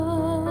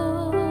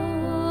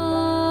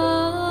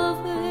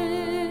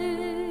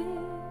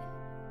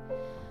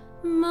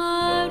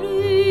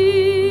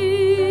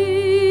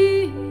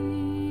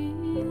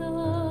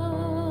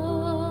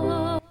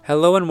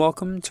Hello and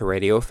welcome to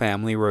Radio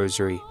Family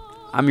Rosary.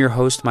 I'm your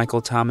host,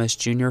 Michael Thomas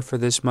Jr. for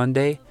this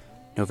Monday,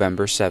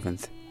 November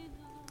 7th.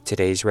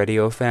 Today's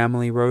Radio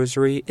Family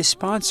Rosary is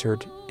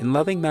sponsored in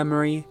loving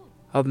memory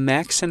of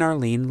Max and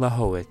Arlene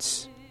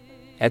Lahowitz.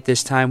 At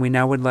this time, we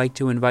now would like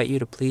to invite you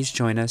to please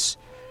join us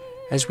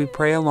as we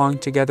pray along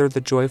together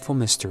the joyful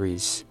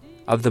mysteries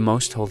of the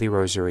Most Holy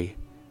Rosary,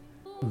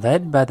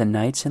 led by the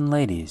Knights and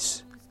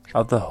Ladies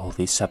of the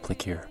Holy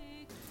Sepulchre.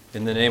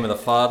 In the name of the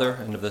Father,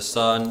 and of the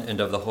Son, and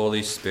of the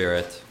Holy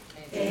Spirit.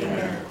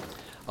 Amen.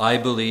 I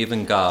believe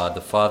in God, the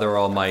Father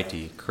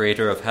Almighty,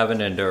 creator of heaven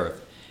and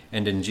earth,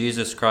 and in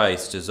Jesus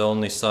Christ, his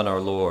only Son,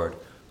 our Lord,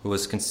 who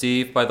was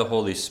conceived by the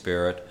Holy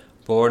Spirit,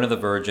 born of the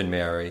Virgin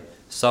Mary,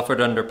 suffered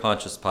under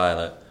Pontius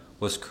Pilate,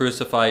 was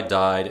crucified,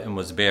 died, and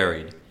was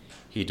buried.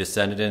 He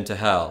descended into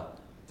hell.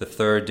 The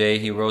third day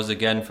he rose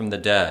again from the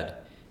dead.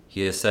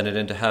 He ascended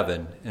into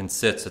heaven, and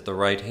sits at the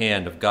right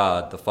hand of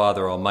God, the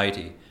Father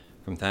Almighty.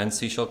 From thence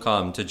he shall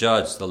come to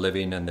judge the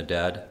living and the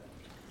dead.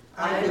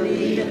 I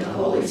believe in the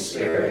Holy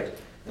Spirit,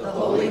 the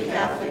Holy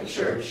Catholic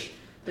Church,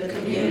 the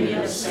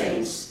communion of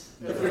saints,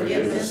 the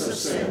forgiveness of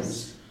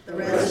sins, the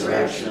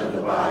resurrection of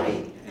the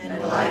body,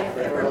 and life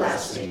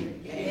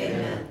everlasting.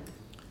 Amen.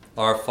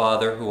 Our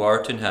Father, who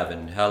art in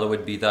heaven,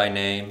 hallowed be thy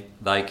name.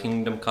 Thy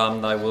kingdom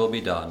come, thy will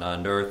be done,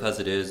 on earth as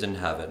it is in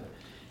heaven.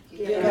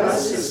 Give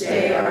us this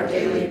day our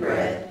daily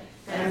bread,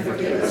 and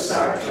forgive us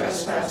our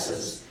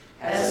trespasses,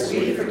 as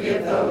we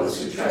forgive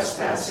those who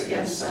trespass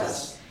against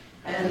us.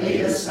 And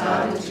lead us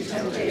not into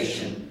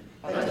temptation,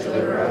 but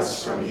deliver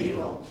us from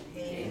evil.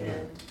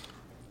 Amen.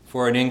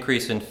 For an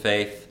increase in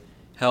faith,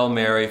 Hail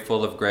Mary,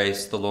 full of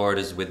grace, the Lord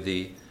is with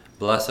thee.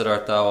 Blessed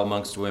art thou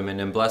amongst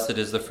women, and blessed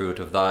is the fruit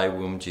of thy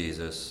womb,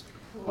 Jesus.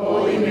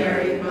 Holy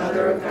Mary,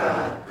 Mother of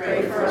God,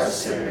 pray for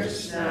us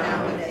sinners,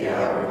 now and at the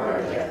hour of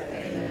our death.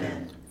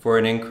 Amen. For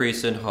an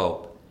increase in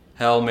hope,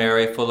 Hail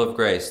Mary, full of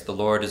grace, the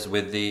Lord is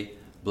with thee.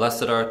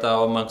 Blessed art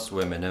thou amongst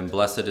women, and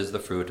blessed is the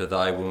fruit of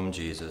thy womb,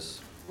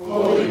 Jesus.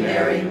 Holy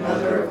Mary,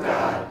 Mother of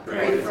God,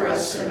 pray for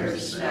us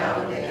sinners,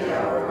 now and at the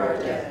hour of our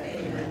death.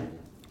 Amen.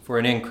 For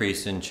an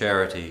increase in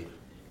charity,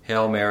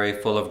 Hail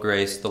Mary, full of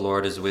grace, the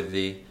Lord is with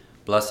thee.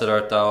 Blessed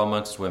art thou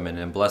amongst women,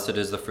 and blessed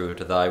is the fruit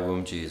of thy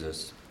womb,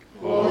 Jesus.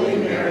 Holy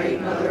Mary,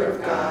 Mother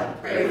of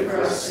God, pray for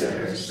us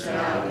sinners,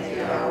 now and at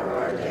the hour of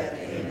our death.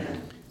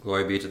 Amen.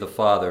 Glory be to the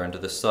Father, and to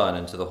the Son,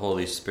 and to the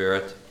Holy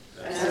Spirit.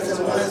 As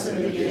it was in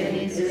the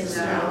beginning, is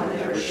now, and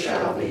ever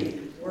shall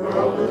be,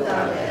 world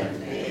without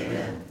end.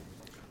 Amen.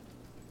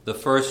 The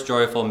first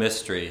joyful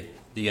mystery,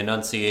 the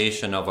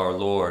Annunciation of our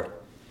Lord.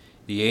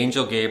 The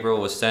angel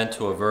Gabriel was sent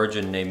to a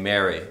virgin named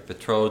Mary,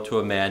 betrothed to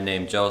a man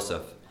named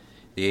Joseph.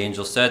 The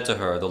angel said to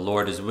her, "The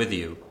Lord is with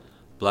you.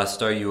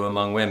 Blessed are you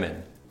among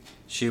women."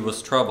 She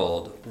was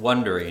troubled,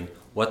 wondering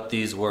what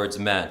these words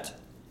meant.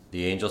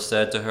 The angel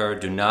said to her,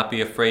 "Do not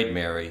be afraid,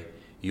 Mary.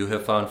 You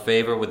have found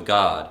favor with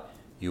God.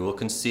 You will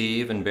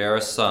conceive and bear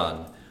a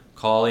son,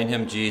 calling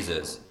him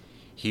Jesus.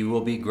 He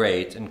will be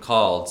great and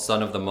called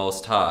Son of the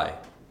Most High."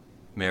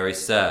 Mary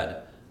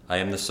said, "I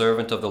am the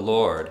servant of the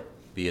Lord.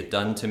 Be it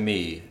done to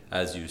me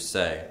as you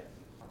say.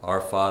 Our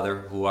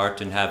Father, who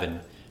art in heaven,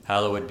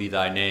 hallowed be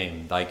thy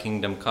name. Thy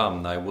kingdom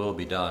come, thy will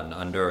be done,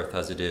 on earth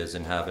as it is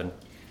in heaven.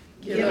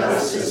 Give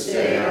us this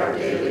day our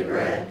daily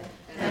bread,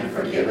 and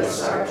forgive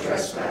us our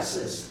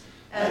trespasses,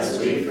 as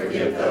we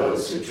forgive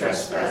those who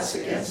trespass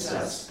against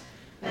us.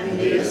 And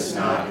lead us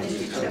not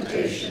into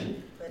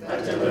temptation,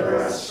 but deliver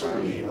us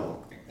from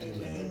evil.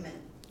 Amen.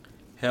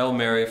 Hail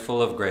Mary,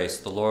 full of grace,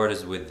 the Lord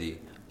is with thee.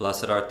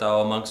 Blessed art thou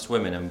amongst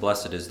women, and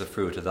blessed is the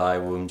fruit of thy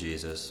womb,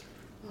 Jesus.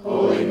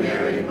 Holy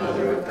Mary,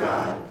 Mother of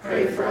God,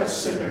 pray for us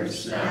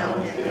sinners, now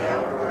and at the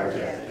hour of our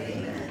death.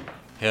 Amen.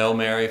 Hail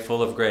Mary,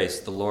 full of grace,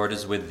 the Lord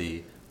is with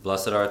thee.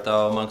 Blessed art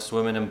thou amongst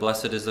women, and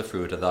blessed is the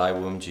fruit of thy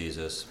womb,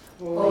 Jesus.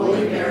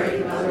 Holy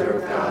Mary, Mother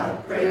of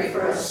God, pray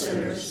for us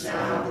sinners,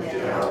 now and at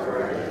the hour of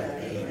our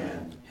death.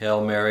 Amen.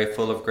 Hail Mary,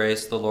 full of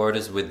grace, the Lord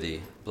is with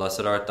thee.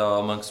 Blessed art thou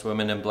amongst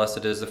women, and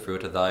blessed is the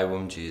fruit of thy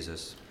womb,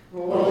 Jesus.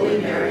 Holy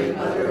Mary,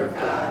 Mother of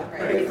God,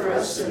 pray for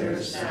us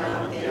sinners,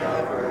 now and at the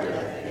hour of our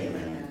death.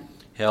 Amen.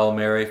 Hail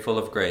Mary, full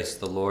of grace,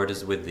 the Lord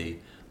is with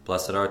thee.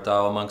 Blessed art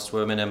thou amongst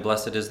women, and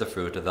blessed is the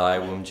fruit of thy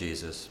womb,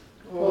 Jesus.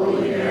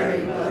 Holy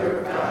Mary, Mother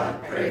of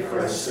God, pray for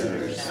us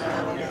sinners,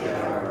 now and at the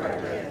hour of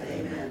our death.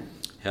 Amen.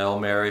 Hail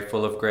Mary,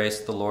 full of grace,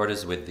 the Lord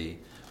is with thee.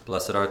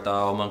 Blessed art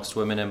thou amongst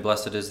women, and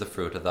blessed is the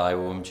fruit of thy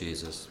womb,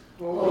 Jesus.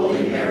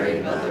 Holy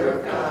Mary, Mother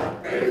of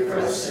God, pray for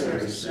us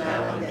sinners,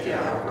 now and at the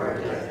hour of our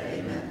death.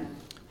 Amen.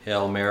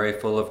 Hail Mary,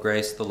 full of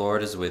grace, the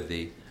Lord is with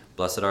thee.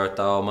 Blessed art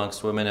thou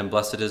amongst women, and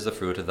blessed is the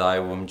fruit of thy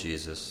womb,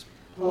 Jesus.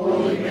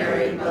 Holy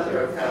Mary,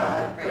 Mother of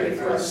God, pray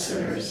for us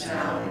sinners,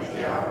 now and at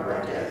the hour of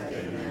our death.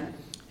 Amen.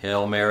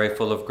 Hail Mary,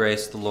 full of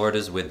grace, the Lord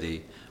is with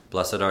thee.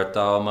 Blessed art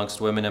thou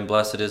amongst women, and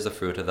blessed is the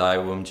fruit of thy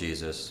womb,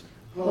 Jesus.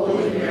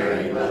 Holy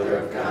Mary, Mother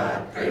of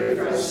God, pray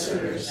for us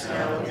sinners,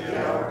 now and at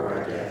the hour of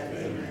our death.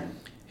 Amen.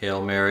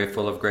 Hail Mary,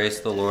 full of grace,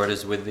 the Lord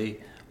is with thee.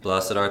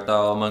 Blessed art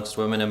thou amongst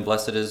women, and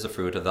blessed is the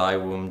fruit of thy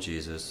womb,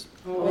 Jesus.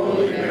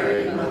 Holy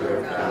Mary, Mother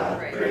of God,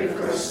 pray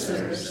for us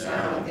sinners,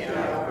 now and at the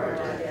hour of our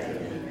death.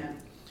 Amen.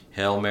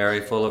 Hail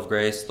Mary, full of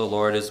grace, the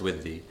Lord is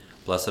with thee.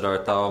 Blessed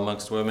art thou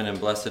amongst women, and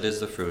blessed is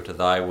the fruit of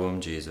thy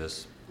womb,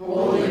 Jesus.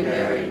 Holy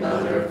Mary,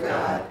 Mother of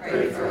God,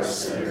 pray for us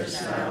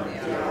sinners now and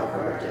at the hour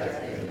of our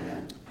death.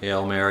 Amen.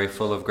 Hail Mary,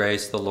 full of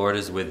grace, the Lord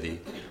is with thee.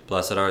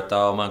 Blessed art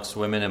thou amongst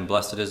women, and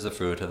blessed is the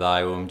fruit of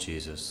thy womb,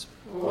 Jesus.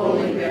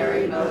 Holy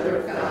Mary, Mother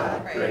of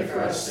God, pray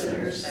for us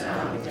sinners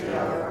now and at the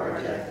hour of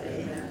our death.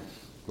 Amen.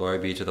 Glory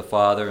be to the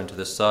Father, and to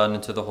the Son,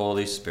 and to the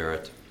Holy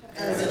Spirit.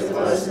 As it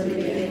was in the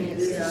beginning,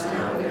 is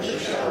now, and ever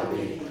shall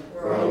be,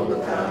 world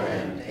without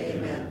end.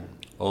 Amen.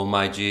 O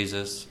my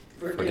Jesus,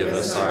 forgive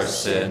us our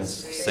sins,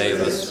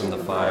 save us from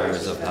the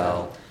fires of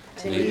hell,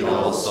 lead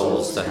all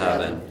souls to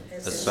heaven,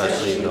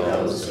 especially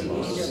those in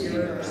most need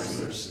of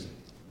mercy.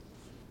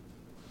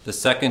 The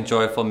second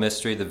joyful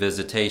mystery, the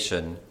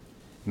Visitation.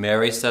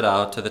 Mary set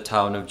out to the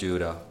town of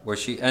Judah, where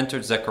she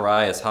entered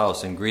Zechariah's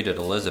house and greeted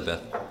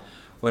Elizabeth.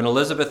 When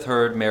Elizabeth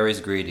heard Mary's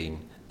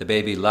greeting, the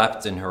baby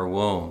leapt in her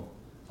womb.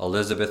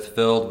 Elizabeth,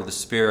 filled with the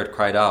Spirit,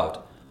 cried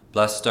out,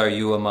 "Blessed are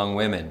you among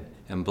women,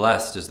 and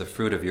blessed is the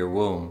fruit of your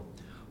womb.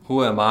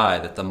 Who am I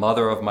that the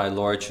mother of my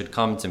Lord should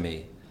come to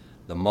me?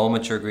 The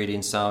moment your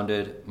greeting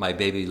sounded, my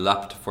baby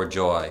leapt for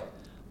joy.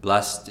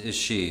 Blessed is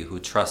she who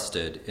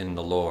trusted in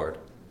the Lord."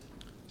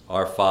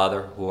 Our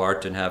Father, who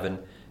art in heaven,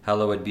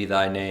 hallowed be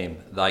thy name.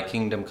 Thy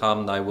kingdom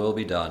come, thy will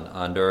be done,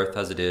 on earth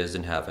as it is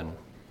in heaven.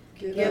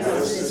 Give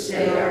us this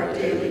day our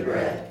daily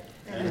bread,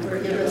 and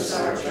forgive us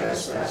our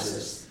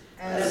trespasses,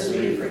 as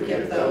we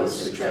forgive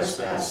those who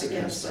trespass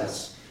against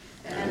us.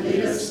 And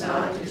lead us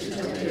not into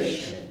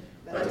temptation,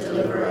 but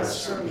deliver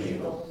us from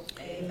evil.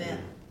 Amen.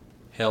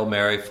 Hail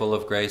Mary, full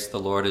of grace, the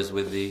Lord is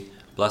with thee.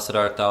 Blessed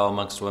art thou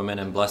amongst women,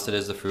 and blessed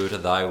is the fruit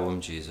of thy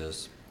womb,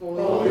 Jesus.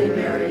 Holy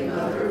Mary,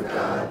 Mother of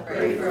God,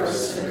 pray for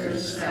us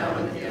sinners now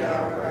and at the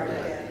hour of our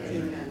death.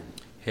 Amen.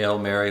 Hail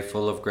Mary,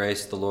 full of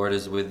grace, the Lord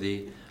is with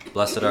thee.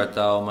 Blessed art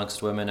thou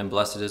amongst women, and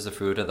blessed is the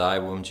fruit of thy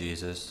womb,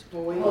 Jesus.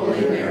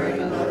 Holy Mary,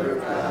 Mother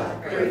of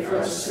God, pray for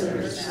us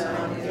sinners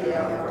now and at the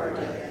hour of our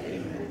death.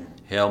 Amen.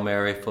 Hail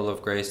Mary, full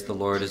of grace, the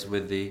Lord is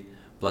with thee.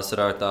 Blessed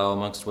art thou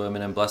amongst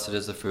women, and blessed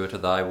is the fruit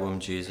of thy womb,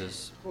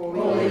 Jesus.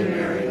 Holy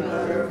Mary,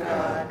 Mother of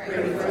God,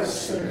 pray for us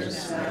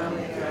sinners now and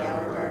at the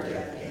hour of our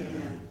death.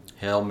 Amen.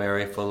 Hail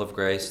Mary, full of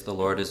grace, the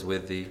Lord is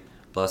with thee.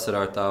 Blessed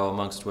art thou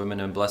amongst women,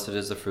 and blessed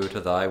is the fruit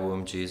of thy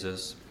womb,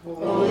 Jesus.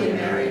 Holy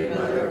Mary,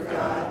 Mother of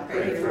God,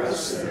 pray for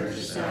us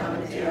sinners now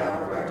and at the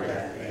hour of our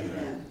death.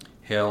 Amen.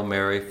 Hail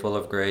Mary, full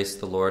of grace,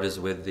 the Lord is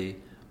with thee.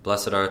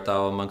 Blessed art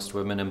thou amongst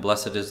women, and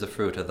blessed is the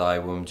fruit of thy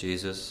womb,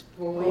 Jesus.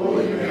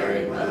 Holy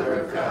Mary, Mother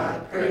of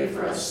God, pray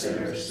for us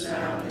sinners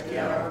now and at the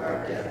hour of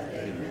our death.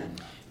 Amen.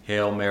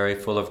 Hail Mary,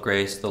 full of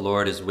grace, the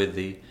Lord is with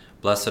thee.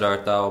 Blessed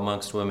art thou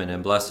amongst women,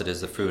 and blessed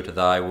is the fruit of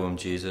thy womb,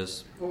 Jesus.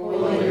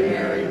 Holy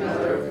Mary,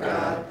 Mother of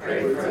God,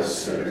 pray for us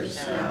sinners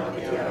now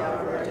and at the hour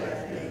of our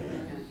death.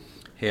 Amen.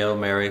 Hail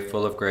Mary,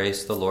 full of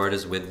grace, the Lord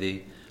is with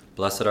thee.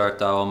 Blessed art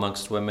thou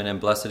amongst women,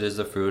 and blessed is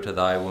the fruit of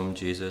thy womb,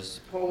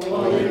 Jesus.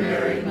 Holy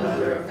Mary,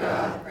 Mother of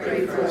God,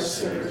 pray for us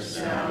sinners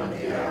now and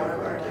at the hour of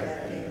our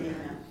death.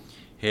 Amen.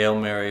 Hail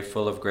Mary,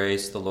 full of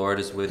grace, the Lord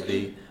is with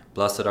thee.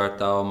 Blessed art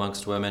thou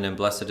amongst women, and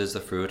blessed is the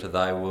fruit of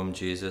thy womb,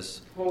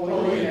 Jesus.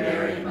 Holy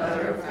Mary,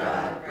 Mother of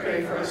God,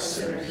 pray for us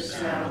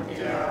sinners now and at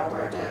the hour of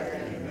our death.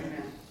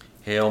 Amen.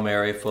 Hail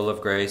Mary, full of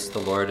grace, the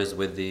Lord is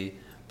with thee.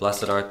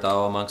 Blessed art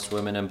thou amongst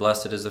women, and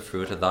blessed is the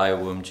fruit of thy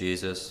womb,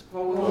 Jesus.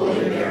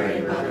 Holy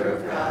Mary, Mother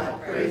of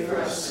God, pray for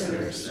us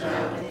sinners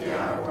now and at the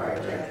hour of our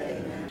death.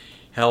 Amen.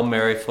 Hail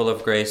Mary, full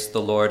of grace,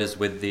 the Lord is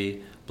with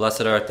thee.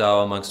 Blessed art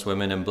thou amongst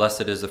women, and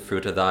blessed is the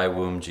fruit of thy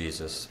womb,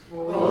 Jesus.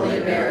 Holy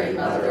Mary,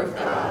 Mother of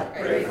God,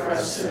 pray for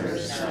us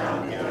sinners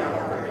now and at the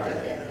hour of our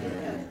death.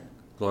 Amen.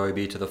 Glory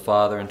be to the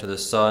Father, and to the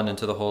Son, and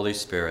to the Holy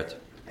Spirit.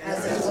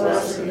 As it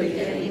was in the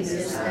beginning,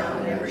 is now,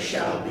 and ever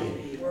shall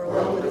be,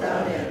 world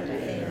without end.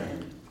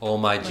 Amen. O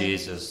my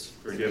Jesus,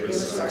 Forgive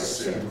us our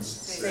sins,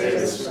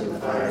 save us from the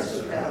fires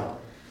of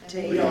hell,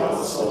 lead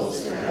all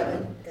souls to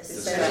heaven,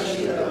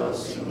 especially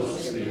those who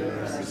most need your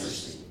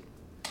mercy.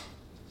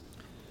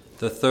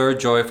 the third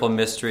joyful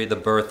mystery, the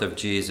birth of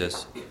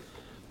Jesus.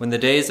 When the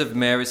days of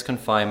Mary's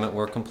confinement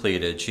were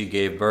completed, she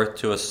gave birth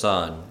to a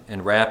son,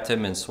 and wrapped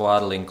him in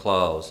swaddling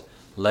clothes,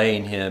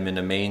 laying him in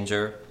a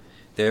manger.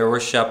 There were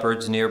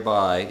shepherds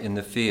nearby in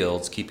the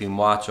fields, keeping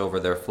watch over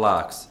their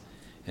flocks.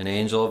 An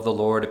angel of the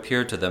Lord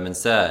appeared to them and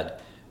said,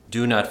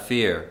 "Do not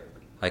fear.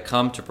 I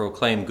come to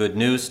proclaim good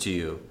news to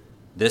you.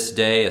 This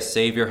day a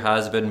Savior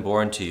has been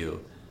born to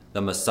you,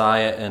 the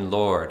Messiah and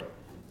Lord.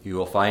 You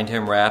will find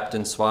him wrapped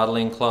in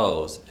swaddling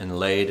clothes and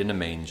laid in a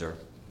manger."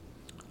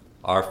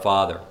 Our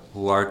Father,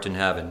 who art in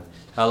heaven,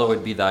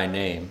 hallowed be thy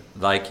name.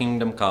 Thy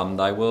kingdom come,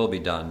 thy will be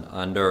done,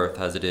 on earth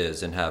as it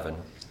is in heaven.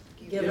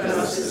 Give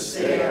us this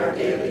day our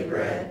daily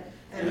bread,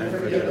 and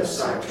forgive us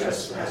our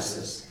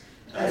trespasses,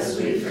 as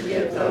we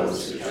forgive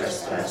those who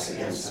trespass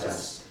against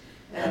us.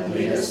 And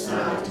lead us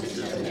not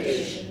into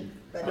temptation,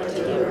 but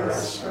deliver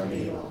us from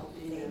evil.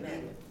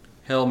 Amen.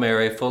 Hail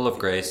Mary, full of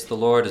grace, the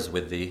Lord is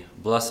with thee.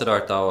 Blessed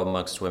art thou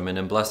amongst women,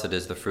 and blessed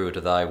is the fruit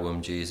of thy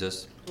womb,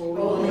 Jesus.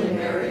 Holy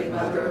Mary,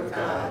 Mother of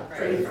God,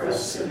 pray for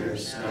us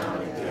sinners, now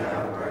and at the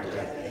hour of our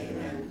death.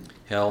 Amen.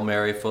 Hail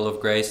Mary, full of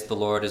grace, the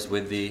Lord is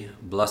with thee.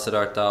 Blessed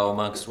art thou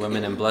amongst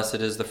women, and blessed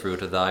is the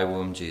fruit of thy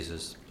womb,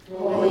 Jesus.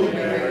 Holy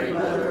Mary,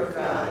 Mother of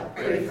God,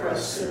 pray for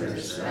us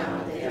sinners,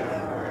 now and at the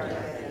hour of our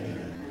death.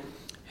 Amen.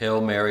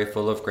 Hail Mary,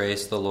 full of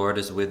grace, the Lord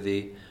is with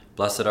thee.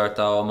 Blessed art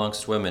thou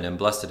amongst women, and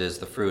blessed is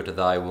the fruit of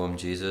thy womb,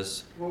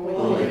 Jesus.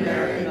 Holy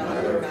Mary,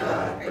 Mother of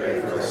God,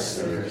 pray for us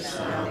sinners,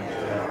 now and at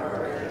the hour of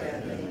our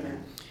death.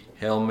 Amen.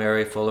 Hail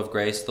Mary, full of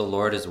grace, the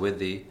Lord is with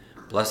thee.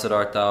 Blessed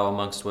art thou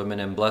amongst women,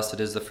 and blessed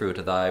is the fruit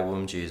of thy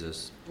womb,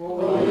 Jesus.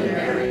 Holy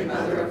Mary,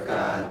 Mother of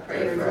God,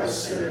 pray for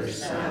us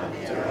sinners, now and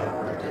at the hour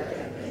of our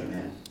death.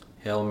 Amen.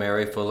 Hail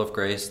Mary, full of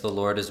grace, the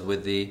Lord is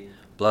with thee.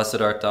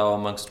 Blessed art thou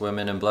amongst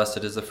women, and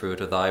blessed is the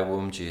fruit of thy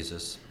womb,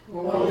 Jesus.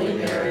 Holy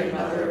Mary,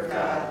 Mother of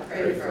God,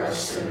 pray for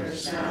us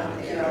sinners, now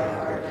and at the hour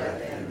of our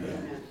death.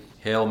 Amen.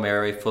 Hail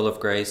Mary, full of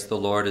grace, the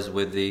Lord is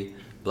with thee.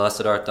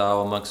 Blessed art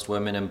thou amongst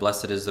women, and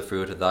blessed is the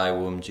fruit of thy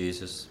womb,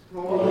 Jesus.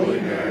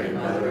 Holy Mary,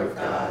 Mother of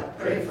God,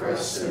 pray for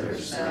us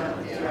sinners, now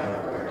and at the hour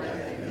of our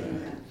death.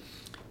 Amen.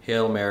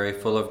 Hail Mary,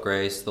 full of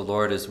grace, the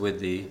Lord is with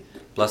thee.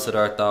 Blessed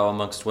art thou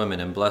amongst women,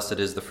 and blessed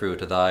is the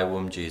fruit of thy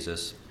womb,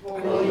 Jesus.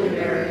 Holy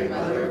Mary,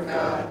 Mother of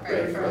God,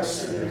 pray for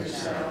us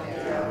sinners, now and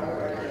at the hour of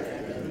our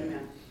death.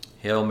 Amen.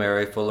 Hail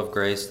Mary, full of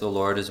grace, the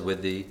Lord is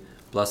with thee.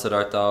 Blessed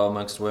art thou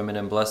amongst women,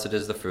 and blessed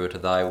is the fruit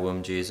of thy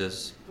womb,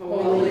 Jesus.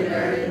 Holy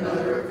Mary,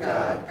 Mother of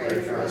God,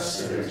 pray for us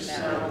sinners,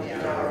 now and at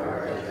the hour of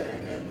our death.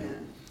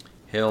 Amen.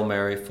 Hail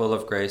Mary, full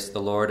of grace,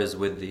 the Lord is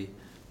with thee.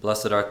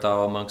 Blessed art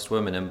thou amongst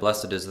women, and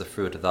blessed is the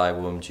fruit of thy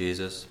womb,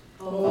 Jesus.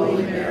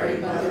 Holy Mary,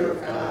 Mother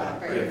of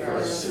God, pray for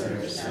us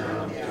sinners,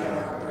 now and at the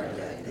hour of our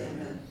death.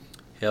 Amen.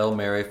 Hail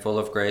Mary, full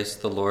of grace,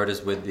 the Lord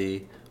is with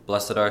thee.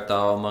 Blessed art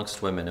thou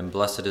amongst women, and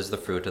blessed is the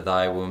fruit of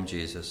thy womb,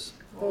 Jesus.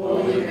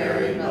 Holy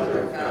Mary,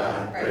 Mother of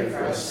God, pray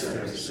for us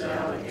sinners,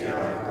 now and at the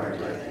hour of our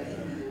death.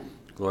 Amen.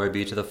 Glory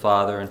be to the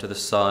Father, and to the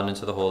Son, and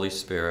to the Holy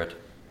Spirit.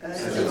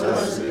 As it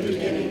was in the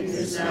beginning,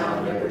 is now,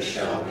 and ever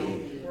shall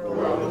be,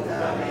 world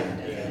without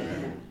end.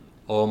 Amen.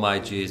 O my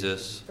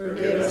Jesus,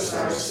 Forgive us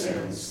our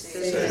sins,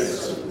 save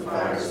us from the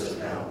fires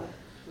of hell.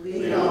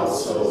 Lead all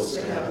souls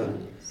to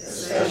heaven,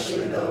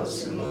 especially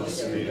those who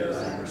most need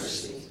thy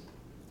mercy.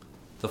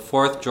 the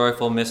fourth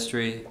joyful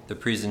mystery, the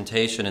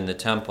presentation in the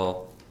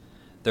temple.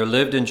 There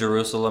lived in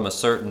Jerusalem a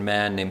certain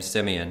man named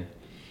Simeon.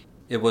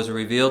 It was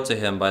revealed to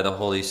him by the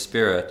Holy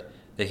Spirit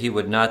that he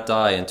would not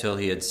die until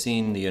he had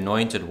seen the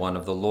Anointed One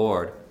of the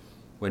Lord.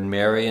 When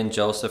Mary and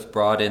Joseph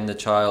brought in the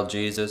child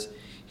Jesus,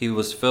 he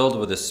was filled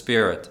with the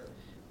Spirit,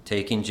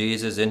 taking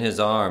Jesus in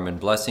his arm and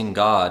blessing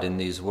God in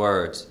these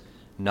words,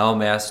 "Now,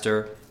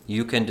 Master,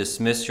 you can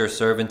dismiss your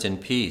servant in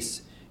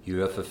peace. You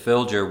have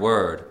fulfilled your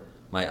word.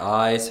 My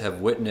eyes have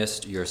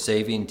witnessed your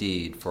saving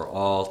deed for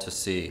all to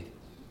see.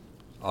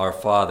 Our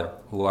Father,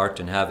 who art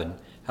in heaven,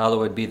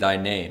 hallowed be thy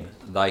name.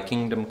 Thy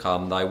kingdom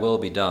come, thy will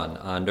be done,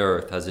 on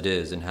earth as it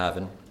is in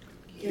heaven.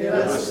 Give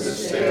us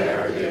this day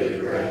our daily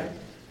bread,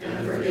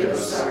 and forgive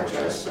us our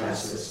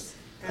trespasses,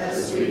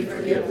 as we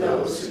forgive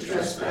those who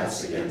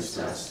trespass against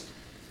us.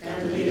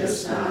 And lead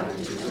us not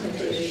into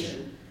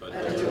temptation, but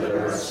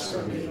deliver us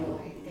from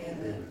evil.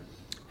 Amen.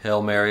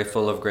 Hail Mary,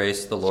 full of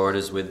grace, the Lord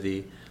is with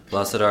thee.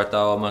 Blessed art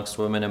thou amongst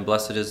women, and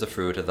blessed is the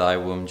fruit of thy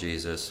womb,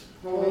 Jesus.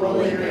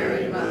 Holy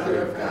Mary,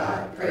 Mother of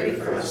God, pray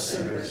for us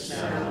sinners,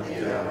 now and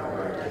at the hour of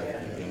our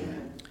death.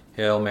 Amen.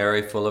 Hail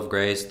Mary, full of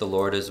grace, the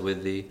Lord is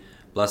with thee.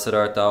 Blessed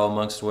art thou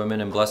amongst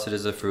women, and blessed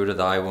is the fruit of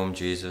thy womb,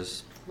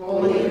 Jesus.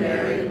 Holy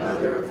Mary,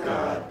 Mother of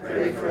God,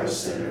 pray for us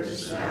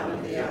sinners, now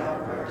and at the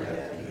hour of our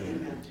death.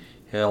 Amen.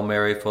 Hail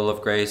Mary, full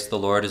of grace, the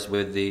Lord is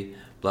with thee.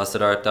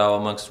 Blessed art thou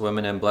amongst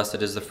women, and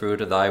blessed is the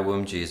fruit of thy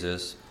womb,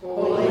 Jesus.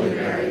 Holy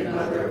Mary,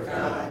 Mother of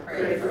God,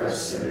 pray for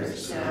us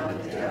sinners, now and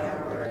at the hour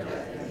of our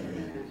death.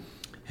 Amen.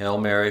 Hail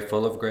Mary,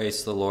 full of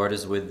grace, the Lord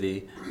is with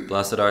thee.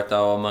 Blessed art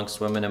thou amongst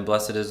women, and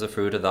blessed is the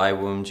fruit of thy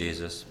womb,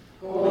 Jesus.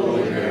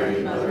 Holy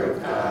Mary, Mother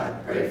of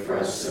God, pray for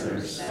us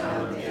sinners,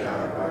 now and at the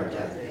hour of our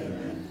death.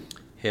 Amen.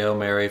 Hail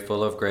Mary,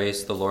 full of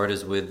grace, the Lord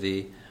is with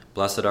thee.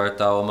 Blessed art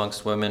thou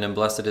amongst women, and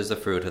blessed is the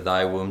fruit of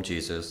thy womb,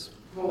 Jesus.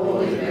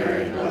 Holy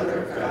Mary,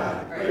 Mother of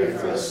God, pray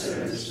for us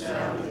sinners,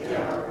 now and at the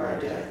hour of our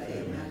death.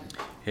 Amen.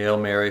 Hail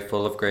Mary,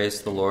 full of grace,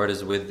 the Lord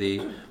is with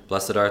thee.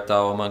 Blessed art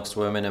thou amongst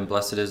women, and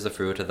blessed is the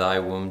fruit of thy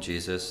womb,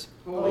 Jesus.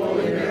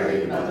 Holy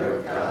Mary, Mother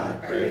of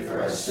God, pray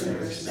for us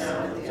sinners,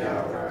 now and at the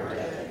hour of our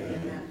death.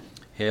 Amen.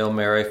 Hail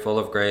Mary, full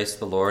of grace,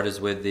 the Lord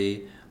is with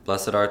thee.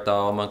 Blessed art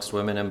thou amongst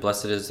women, and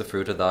blessed is the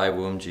fruit of thy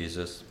womb,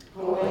 Jesus.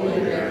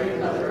 Holy Mary,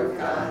 Mother of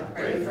God,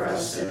 pray for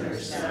us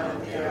sinners, now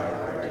and at the hour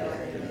of our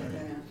death.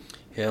 Amen.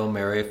 Hail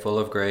Mary, full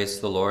of grace,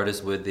 the Lord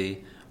is with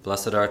thee.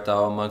 Blessed art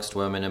thou amongst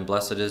women, and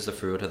blessed is the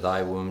fruit of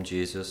thy womb,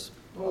 Jesus.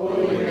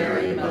 Holy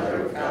Mary,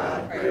 Mother of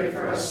God, pray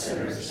for us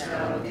sinners,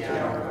 now and at the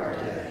hour of our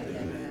death.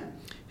 Amen.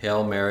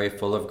 Hail Mary,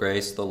 full of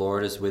grace, the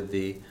Lord is with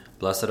thee.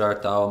 Blessed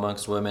art thou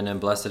amongst women, and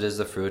blessed is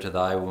the fruit of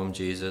thy womb,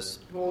 Jesus.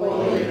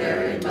 Holy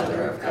Mary,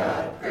 Mother of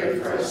God, pray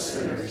for us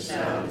sinners,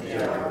 now and at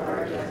the hour of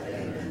our death.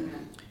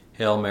 Amen.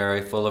 Hail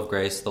Mary, full of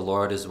grace, the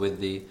Lord is with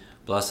thee.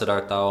 Blessed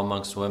art thou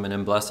amongst women,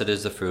 and blessed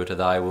is the fruit of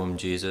thy womb,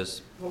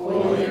 Jesus.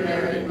 Holy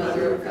Mary,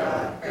 Mother of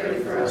God, pray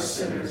for us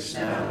sinners,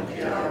 now and at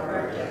the hour of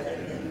our death.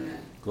 Amen.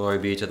 Glory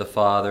be to the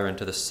Father, and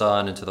to the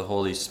Son, and to the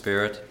Holy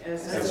Spirit.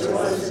 As it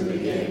was in the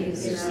beginning,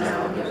 is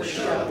now, and ever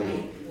shall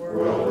be,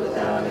 world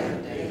without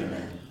end.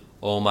 Amen.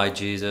 O my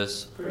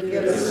Jesus,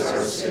 Forgive us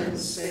our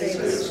sins,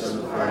 save us from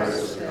the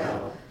fires of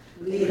hell.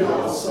 Lead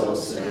all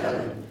souls to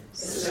heaven,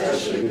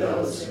 especially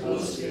those in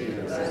most need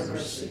of thy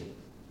mercy.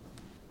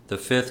 the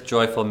fifth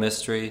joyful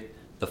mystery,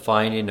 the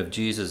finding of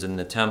Jesus in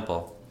the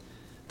temple.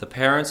 The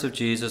parents of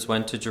Jesus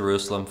went to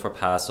Jerusalem for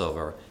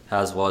Passover,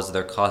 as was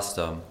their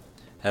custom.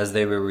 As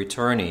they were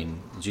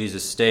returning,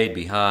 Jesus stayed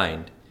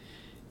behind.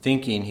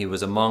 Thinking he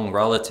was among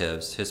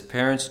relatives, his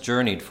parents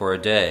journeyed for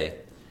a day.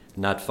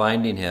 Not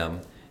finding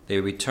him, they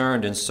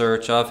returned in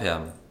search of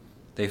him.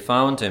 They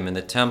found him in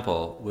the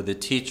temple with the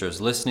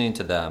teachers listening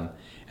to them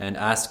and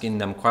asking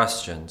them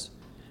questions.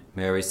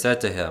 Mary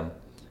said to him,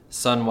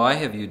 "Son, why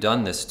have you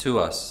done this to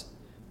us?"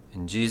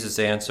 And Jesus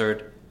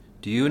answered,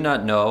 "Do you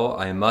not know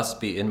I must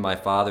be in my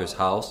Father's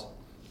house?"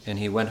 And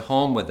he went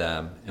home with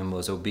them and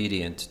was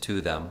obedient to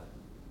them.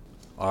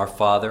 Our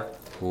Father,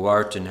 who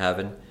art in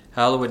heaven,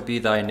 hallowed be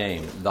thy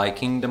name. Thy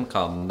kingdom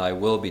come, thy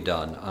will be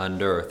done,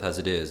 on earth as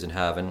it is in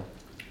heaven.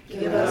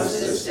 Give us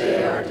this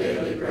day our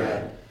daily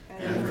bread,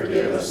 and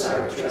forgive us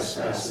our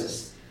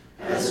trespasses,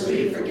 as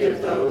we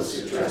forgive those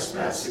who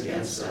trespass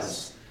against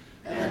us.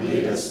 And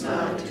lead us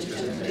not into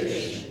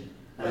temptation,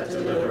 but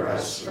deliver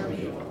us from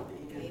evil.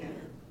 Amen.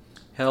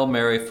 Hail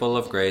Mary, full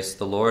of grace,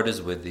 the Lord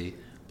is with thee.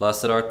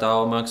 Blessed art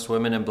thou amongst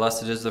women, and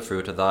blessed is the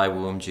fruit of thy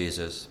womb,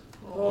 Jesus.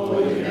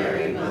 Holy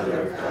Mary,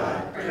 Mother of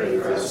God, pray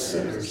for us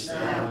sinners,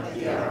 now and at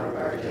the hour of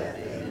our death.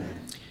 Amen.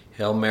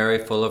 Hail Mary,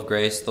 full of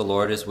grace, the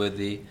Lord is with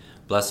thee.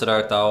 Blessed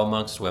art thou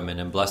amongst women,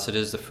 and blessed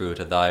is the fruit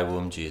of thy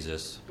womb,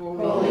 Jesus.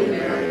 Holy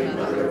Mary,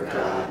 Mother of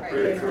God,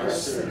 pray for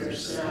us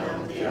sinners,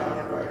 now and at the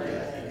hour of our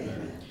death.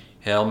 Amen.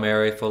 Hail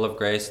Mary, full of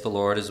grace, the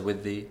Lord is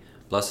with thee.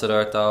 Blessed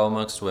art thou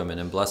amongst women,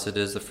 and blessed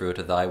is the fruit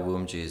of thy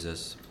womb,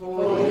 Jesus.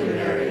 Holy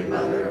Mary,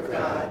 Mother of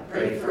God,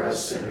 pray for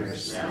us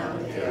sinners, now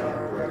and at the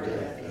hour of our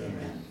death.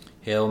 Amen.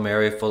 Hail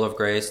Mary, full of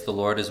grace, the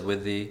Lord is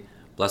with thee.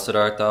 Blessed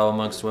art thou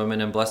amongst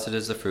women, and blessed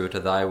is the fruit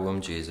of thy womb,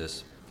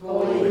 Jesus.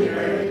 Holy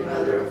Mary,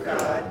 Mother of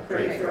God,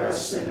 pray for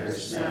us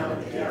sinners, now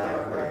and at the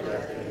hour of our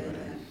death.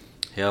 Amen.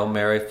 Hail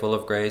Mary, full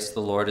of grace,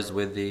 the Lord is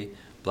with thee.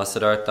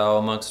 Blessed art thou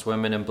amongst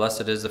women, and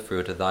blessed is the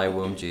fruit of thy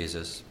womb,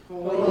 Jesus.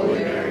 Holy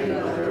Mary,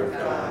 Mother of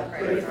God,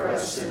 pray for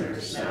us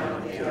sinners, now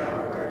and at the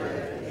hour of our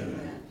death.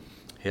 Amen.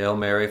 Hail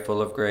Mary,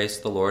 full of grace,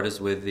 the Lord is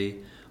with thee.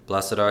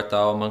 Blessed art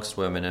thou amongst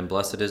women, and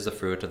blessed is the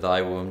fruit of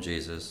thy womb,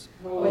 Jesus.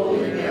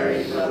 Holy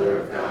Mary, Mother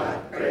of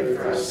God, pray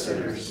for us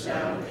sinners,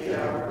 now and at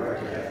the hour of our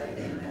death.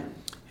 Amen.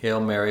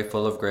 Hail Mary,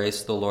 full of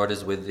grace, the Lord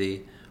is with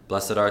thee.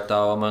 Blessed art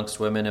thou amongst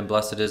women, and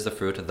blessed is the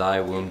fruit of thy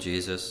womb,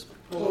 Jesus.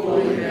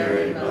 Holy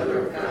Mary,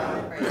 Mother of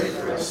God, pray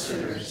for us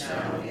sinners,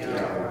 now and at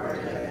the hour of our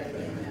death.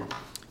 Amen.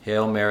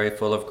 Hail Mary,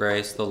 full of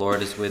grace, the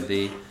Lord is with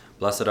thee.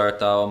 Blessed art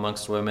thou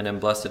amongst women, and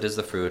blessed is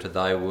the fruit of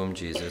thy womb,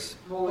 Jesus.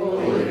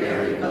 Holy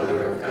Mary,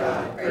 Mother of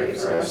God, pray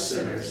for us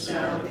sinners,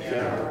 now and at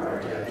the hour of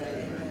our death.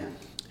 Amen.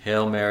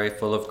 Hail Mary,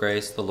 full of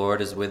grace, the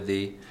Lord is with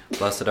thee.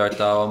 Blessed art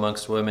thou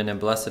amongst women, and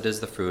blessed is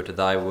the fruit of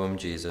thy womb,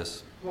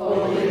 Jesus.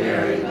 Holy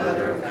Mary,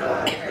 Mother of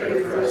God,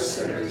 pray for us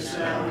sinners,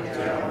 now and at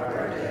the hour of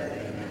our death.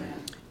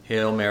 Amen.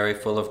 Hail Mary,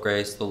 full of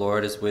grace, the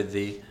Lord is with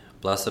thee.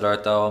 Blessed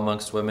art thou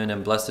amongst women,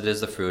 and blessed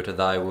is the fruit of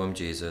thy womb,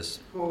 Jesus.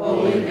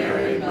 Holy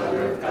Mary,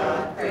 Mother of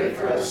God, pray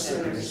for us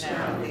sinners,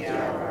 now and at the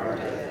hour of our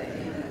death.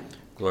 Amen.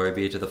 Glory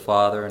be to the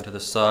Father, and to the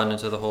Son, and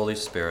to the Holy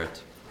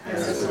Spirit.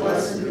 As it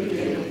was in the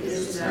beginning,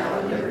 is now,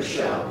 and ever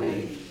shall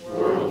be,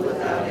 world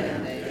without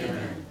end.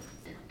 Amen.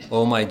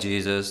 O my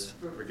Jesus,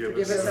 Forgive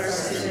us our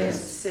sins,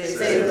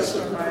 save us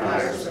from the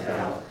fires of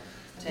hell.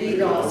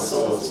 Lead all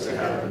souls to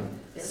heaven,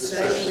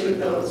 especially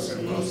those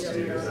in most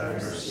need of thy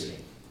mercy.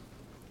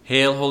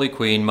 Hail, Holy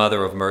Queen,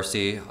 Mother of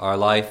Mercy, our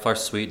life, our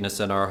sweetness,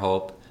 and our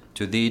hope.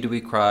 To thee do we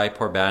cry,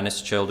 poor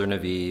banished children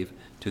of Eve.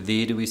 To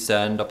thee do we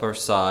send up our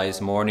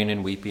sighs, mourning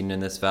and weeping in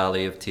this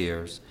valley of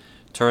tears.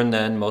 Turn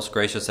then, most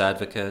gracious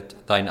Advocate,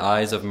 thine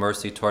eyes of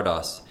mercy toward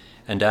us,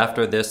 and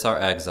after this our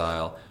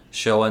exile,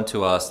 show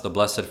unto us the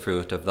blessed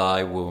fruit of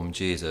thy womb,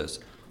 Jesus.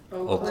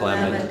 O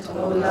clement,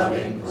 O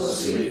loving, O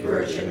sweet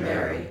Virgin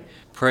Mary,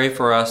 pray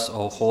for us,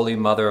 O Holy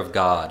Mother of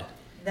God.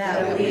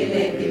 that we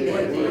may be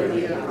made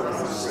worthy of the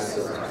promises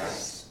of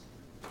Christ.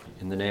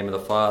 In the name of the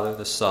Father,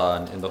 the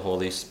Son, and the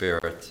Holy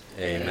Spirit.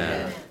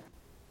 Amen.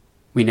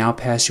 We now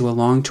pass you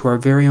along to our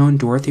very own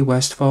Dorothy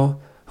Westfall,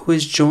 who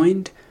is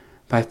joined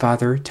by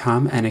Father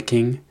Tom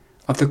Enneking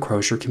of the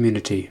Crozier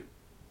Community.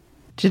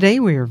 Today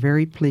we are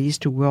very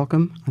pleased to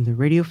welcome on the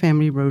Radio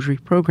Family Rosary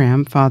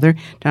program Father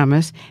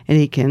Thomas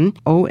Enneking,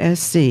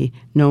 OSC,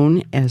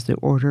 known as the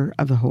Order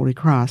of the Holy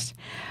Cross.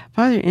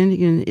 Father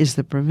Enneking is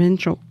the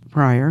provincial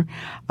prior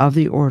of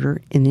the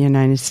order in the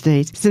United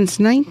States. Since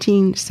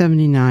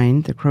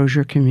 1979, the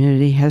Crozier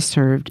community has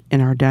served in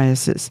our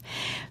diocese.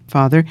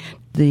 Father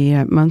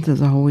the month of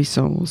the Holy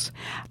Souls.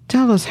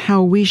 Tell us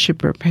how we should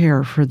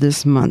prepare for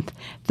this month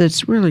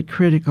that's really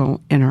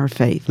critical in our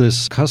faith.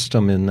 This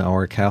custom in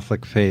our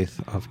Catholic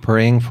faith of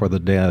praying for the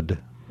dead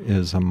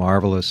is a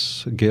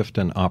marvelous gift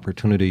and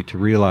opportunity to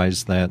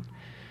realize that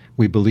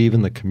we believe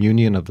in the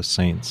communion of the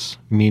saints,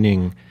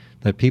 meaning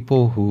that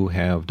people who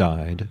have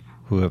died,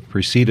 who have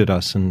preceded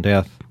us in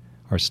death,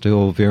 are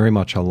still very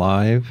much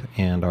alive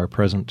and are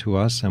present to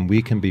us, and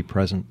we can be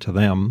present to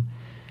them.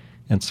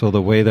 And so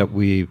the way that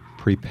we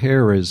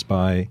prepare is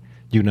by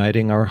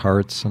uniting our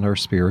hearts and our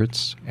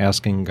spirits,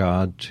 asking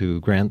God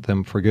to grant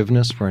them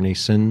forgiveness for any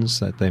sins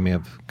that they may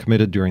have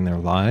committed during their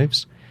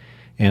lives,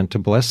 and to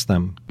bless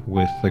them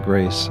with the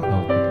grace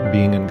of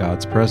being in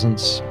God's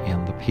presence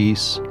and the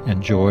peace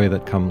and joy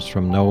that comes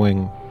from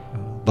knowing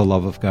the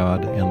love of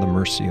God and the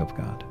mercy of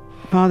God.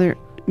 Father,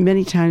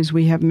 many times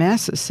we have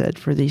masses said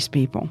for these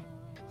people.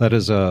 That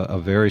is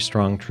a very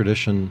strong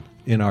tradition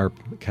in our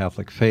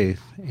Catholic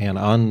faith, and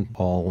on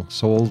All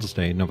Souls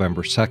Day,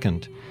 November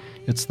 2nd,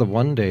 it's the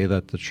one day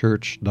that the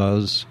Church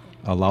does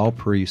allow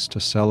priests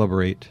to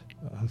celebrate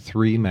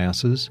 3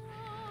 Masses,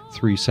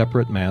 3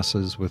 separate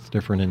Masses with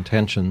different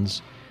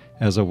intentions,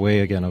 as a way,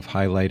 again, of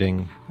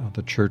highlighting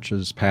the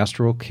Church's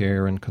pastoral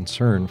care and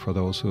concern for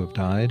those who have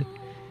died,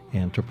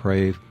 and to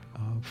pray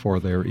for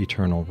their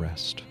eternal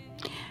rest.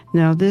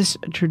 Now, this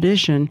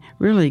tradition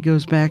really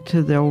goes back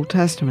to the Old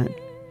Testament.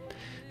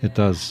 It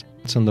does.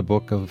 It's in the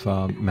book of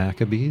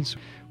Maccabees,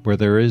 where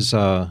there is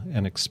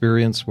an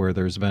experience where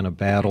there's been a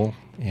battle,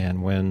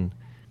 and when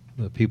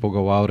the people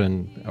go out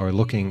and are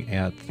looking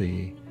at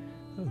the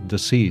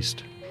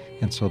deceased,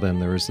 and so then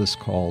there is this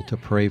call to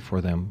pray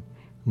for them,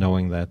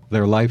 knowing that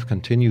their life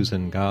continues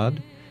in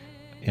God,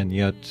 and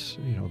yet,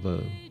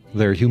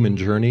 their human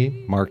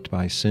journey, marked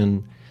by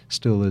sin,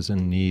 still is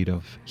in need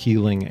of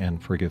healing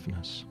and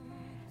forgiveness.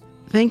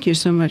 Thank you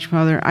so much,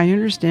 Father. I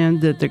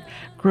understand that the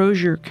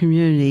Crozier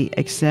community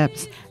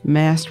accepts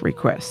Mass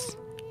requests.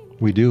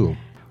 We do.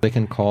 They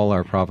can call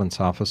our province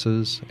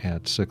offices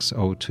at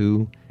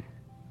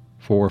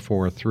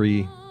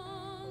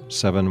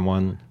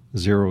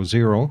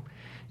 602-443-7100,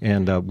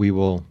 and we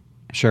will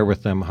share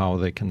with them how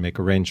they can make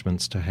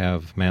arrangements to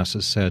have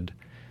Masses said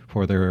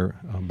for their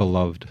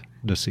beloved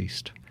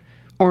deceased.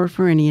 Or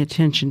for any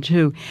attention,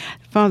 too.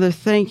 Father,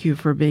 thank you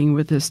for being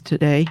with us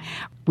today.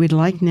 We'd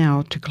like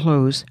now to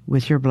close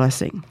with your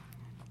blessing.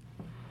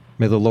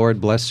 May the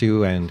Lord bless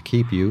you and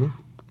keep you.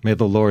 May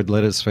the Lord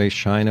let his face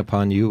shine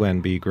upon you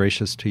and be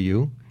gracious to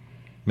you.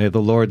 May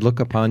the Lord look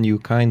upon you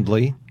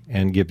kindly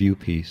and give you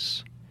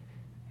peace.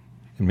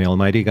 And may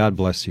Almighty God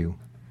bless you,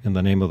 in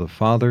the name of the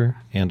Father,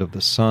 and of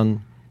the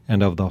Son,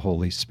 and of the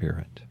Holy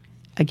Spirit.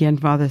 Again,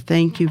 Father,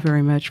 thank you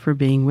very much for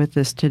being with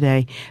us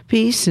today.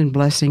 Peace and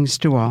blessings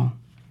to all.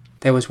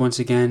 That was once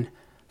again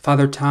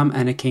Father Tom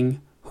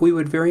Enneking, who we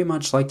would very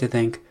much like to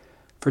thank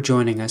for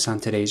joining us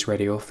on today's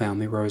Radio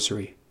Family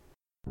Rosary.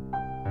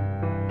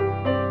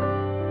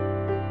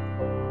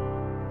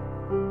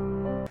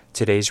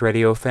 Today's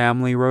Radio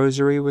Family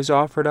Rosary was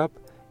offered up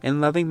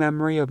in loving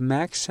memory of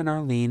Max and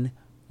Arlene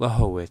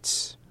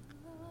Lahowitz.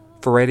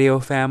 For Radio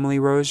Family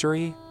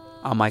Rosary,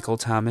 I'm Michael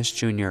Thomas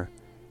Jr.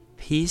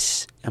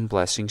 Peace and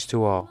blessings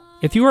to all.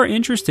 If you are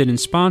interested in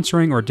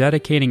sponsoring or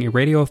dedicating a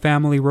Radio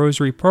Family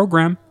Rosary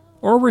program,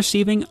 or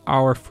receiving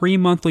our free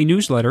monthly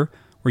newsletter,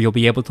 where you'll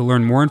be able to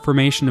learn more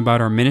information about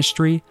our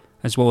ministry,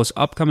 as well as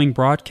upcoming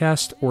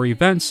broadcasts or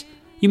events,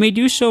 you may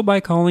do so by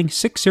calling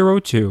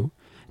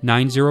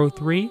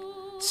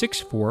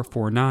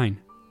 602-903-6449.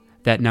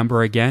 That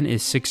number again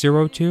is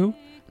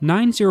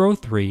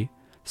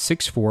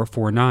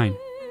 602-903-6449.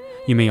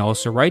 You may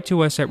also write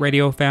to us at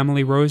Radio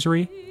Family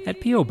Rosary at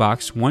P.O.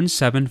 Box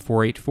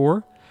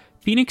 17484,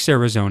 Phoenix,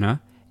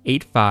 Arizona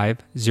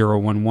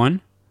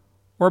 85011,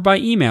 or by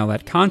email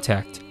at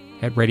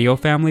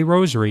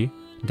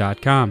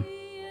contact@radiofamilyrosary.com.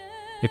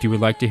 If you would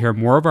like to hear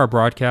more of our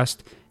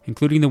broadcast,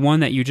 including the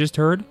one that you just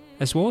heard,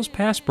 as well as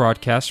past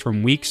broadcasts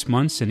from weeks,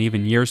 months, and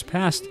even years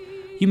past,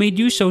 you may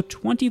do so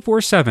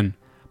 24/7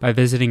 by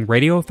visiting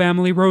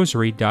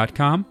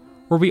radiofamilyrosary.com,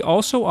 where we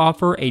also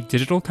offer a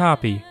digital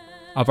copy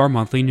of our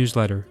monthly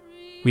newsletter.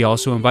 We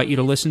also invite you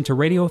to listen to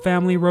Radio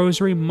Family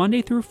Rosary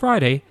Monday through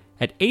Friday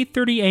at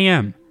 8:30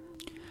 a.m.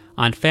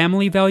 on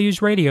Family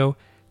Values Radio,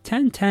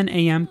 1010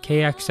 a.m.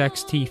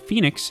 KXXT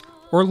Phoenix,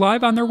 or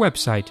live on their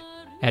website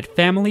at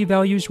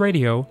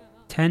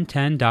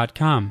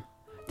familyvaluesradio1010.com.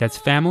 That's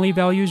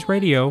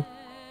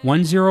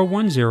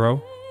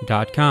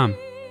familyvaluesradio1010.com.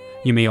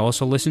 You may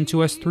also listen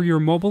to us through your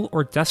mobile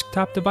or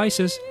desktop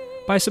devices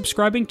by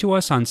subscribing to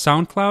us on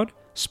SoundCloud,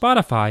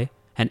 Spotify,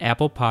 and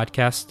Apple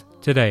Podcasts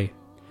today.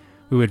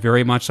 We would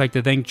very much like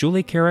to thank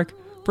Julie Carrick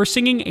for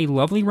singing a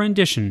lovely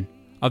rendition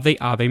of the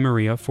Ave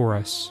Maria for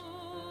us.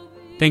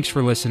 Thanks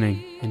for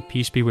listening, and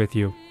peace be with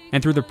you.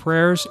 And through the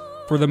prayers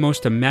for the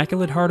most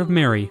Immaculate Heart of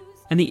Mary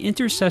and the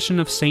intercession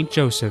of Saint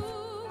Joseph,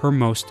 her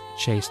most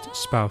chaste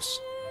spouse,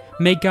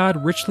 may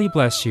God richly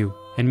bless you,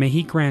 and may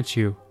He grant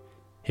you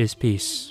His peace.